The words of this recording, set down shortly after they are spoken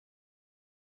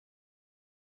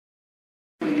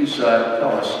please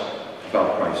tell us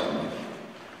about Christ in you?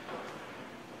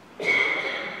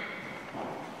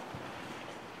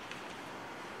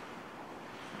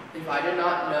 If I did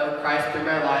not know Christ through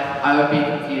my life, I would be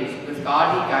confused. With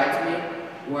God, He guides me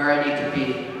where I need to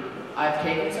be. I've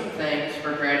taken some things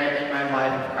for granted in my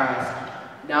life of Christ.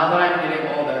 Now that I'm getting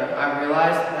older, I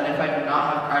realize that if I do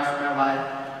not have Christ in my life,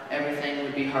 everything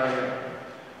would be harder.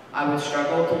 I would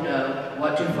struggle to know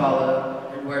what to follow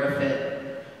and where to fit.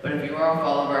 But if you are a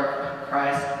follower of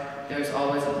Christ, there's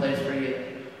always a place for you.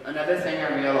 Another thing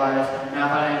I realized now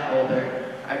that I'm older,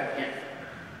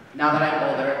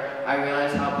 I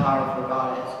realize how powerful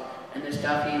God is, and the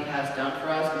stuff He has done for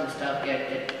us, and the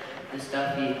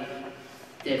stuff He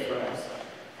did for us.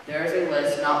 There is a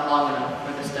list not long enough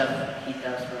for the stuff He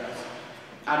does for us.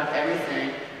 Out of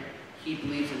everything, He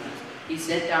believes in us. He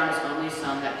sent down His only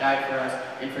Son that died for us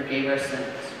and forgave our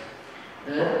sins.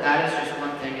 That is just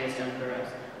one thing He has done for us,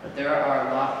 but there are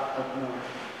a lot of more.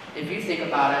 If you think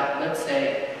about it, let's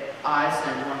say I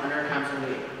sin 100 times a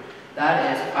week.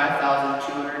 That is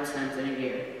 5,200 sins in a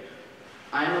year.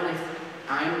 I am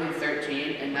only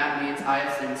 13, and that means I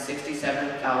have sinned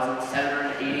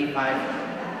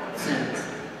 67,785 sins.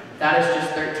 That is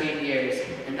just 13 years,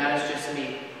 and that is just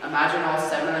me. Imagine all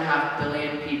 7.5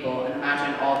 billion people, and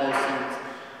imagine all those sins.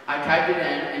 I typed it in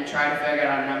and tried to figure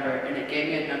out a number, and it gave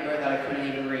me a number that I couldn't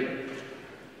even read.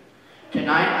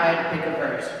 Tonight, I had to pick a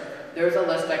verse. There was a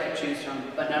list I could choose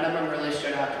from, but none of them really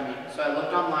stood out to me. So I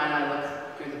looked online, I looked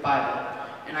through the Bible,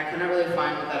 and I couldn't really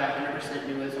find one that I 100%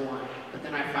 knew was the one. But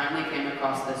then I finally came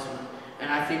across this one,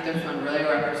 and I think this one really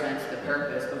represents the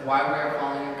purpose of why we are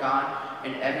following God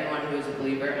and everyone who is a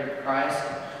believer in Christ,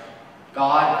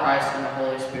 God, Christ, and the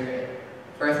Holy Spirit.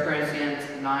 1 Corinthians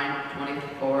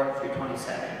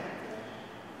 9:24-27.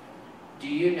 Do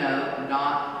you know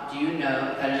that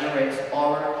in a race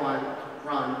all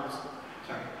runners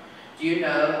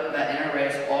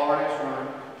run,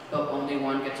 but only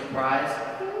one gets a prize?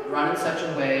 Run in such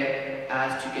a way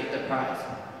as to get the prize.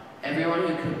 Everyone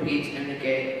who competes in the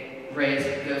race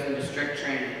goes into strict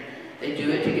training. They do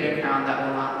it to get a crown that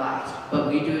will not last, but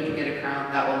we do it to get a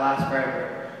crown that will last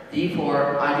forever.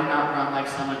 Therefore, I do not run like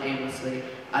someone aimlessly.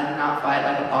 I do not fight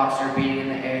like a boxer beating in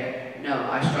the air. No,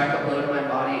 I strike a blow to my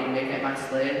body and make it my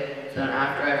slave, so that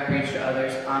after I have preached to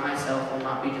others, I myself will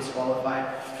not be disqualified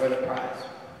for the prize.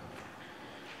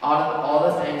 All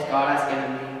the things God has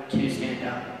given me to stand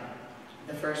out.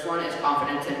 The first one is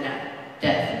confidence in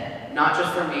death, not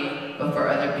just for me, but for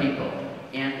other people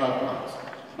and loved ones.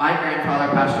 My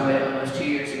grandfather passed away almost 2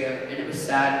 years ago, and it was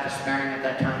sad and despairing at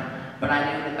that time, but I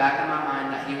knew in the back of my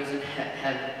mind that he was in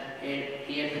heaven, and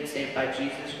he had been saved by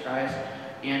Jesus Christ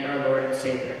and our Lord and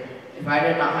Savior. If I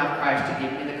did not have Christ to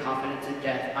give me the confidence in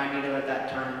death I needed at that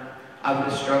time, I would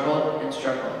have struggled and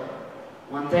struggled.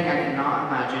 One thing I cannot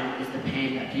imagine is the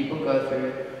pain that people go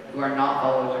through who are not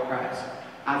followers of Christ.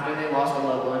 After they lost a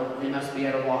loved one, they must be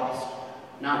at a loss,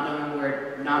 not knowing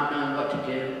what to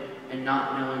do, and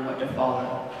not knowing what to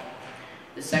follow.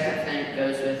 The second thing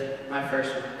goes with my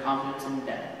first one, confidence in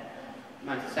death.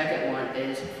 My second one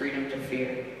is freedom to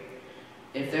fear.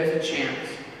 If there's a chance,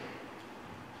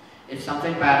 if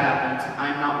something bad happens,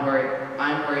 I'm not worried.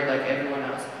 I'm worried like everyone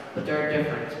else, but there are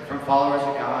differences from followers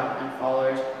of God and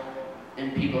followers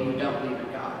and people who don't believe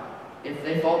in God. If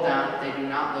they fall down, they do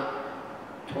not look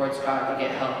towards God to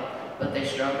get help, but they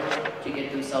struggle to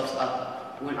get themselves up.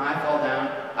 When I fall down,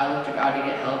 I look to God to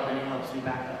get help, and He helps me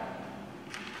back up.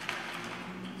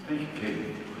 Thank you,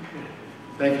 Kayden.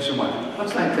 Thank you so much.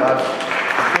 Let's thank God.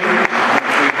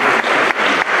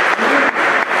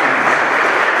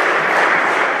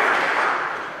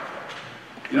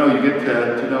 You know, you get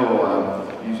to know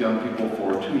these young people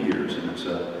for 2 years, and it's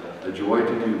a joy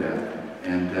to do that.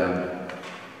 And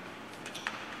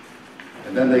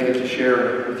then they get to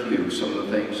share with you some of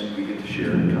the things that we get to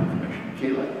share in confirmation.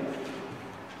 Kaylyn.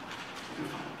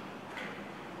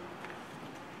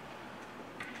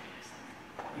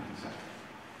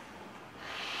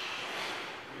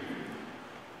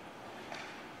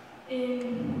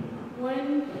 In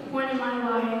one point in my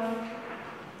life,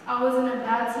 I was in a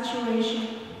bad situation.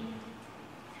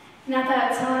 And at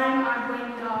that time, I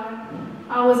blamed God.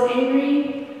 I was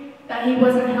angry that He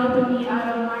wasn't helping me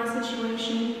out of my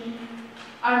situation.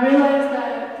 I realized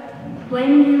that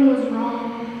blaming Him was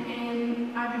wrong,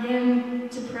 and I began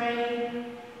to pray,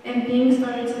 and things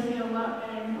started to feel a lot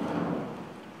better.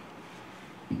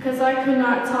 Because I could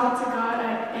not talk to God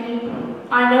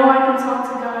I know I can talk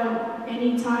to God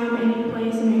anytime, any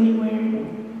place, and anywhere.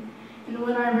 And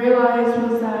what I realized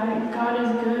was that God is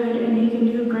good, and He can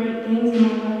do great things in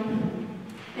my life.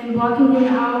 And blocking Him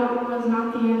out was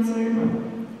not the answer.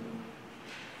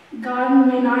 God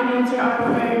may not answer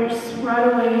our prayers right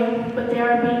away, but they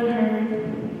are being heard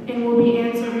and will be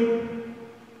answered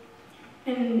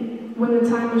and when the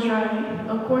time is right,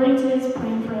 according to his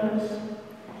plan for us.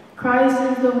 Christ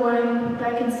is the one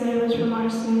that can save us from our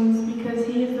sins because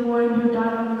he is the one who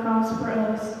died on the cross for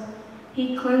us.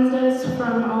 He cleansed us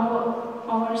from all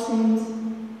our sins,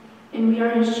 and we are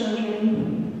his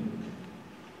children.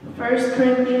 1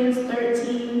 Corinthians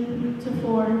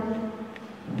 13-4.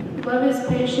 Love is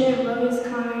patient, love is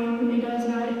kind, it does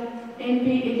not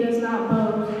envy, it does not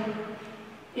boast,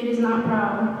 it is not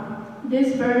proud.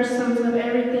 This verse sums up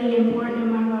everything important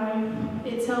in my life.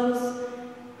 It tells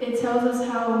us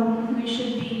how we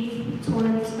should be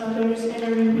towards others, and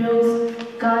it reveals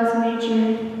God's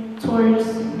nature towards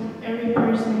every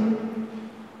person.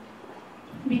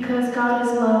 Because God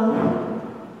is love.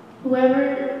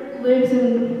 Whoever lives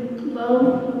in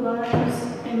love lives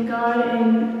in God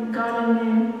and God in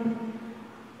them.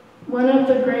 One of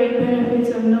the great benefits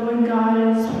of knowing God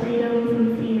is freedom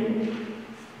from fear.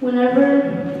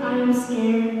 Whenever I am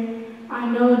scared, I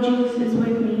know Jesus is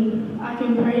with me. I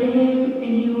can pray to him and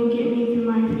he will get me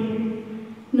through my fear.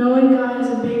 Knowing God is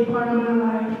a big part of my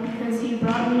life because he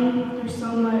brought me through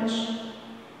so much.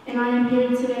 And I am here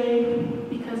today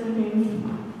because of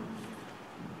him.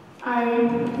 I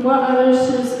want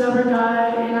others to discover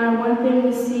God, and I want them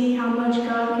to see how much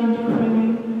God can do for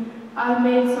them. I've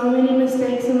made so many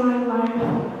mistakes in my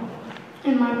life,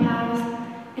 in my past,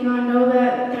 and I know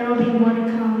that there will be more to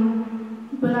come.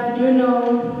 But I do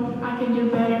know I can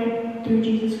do better through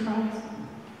Jesus Christ.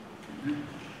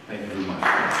 Thank you very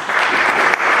much.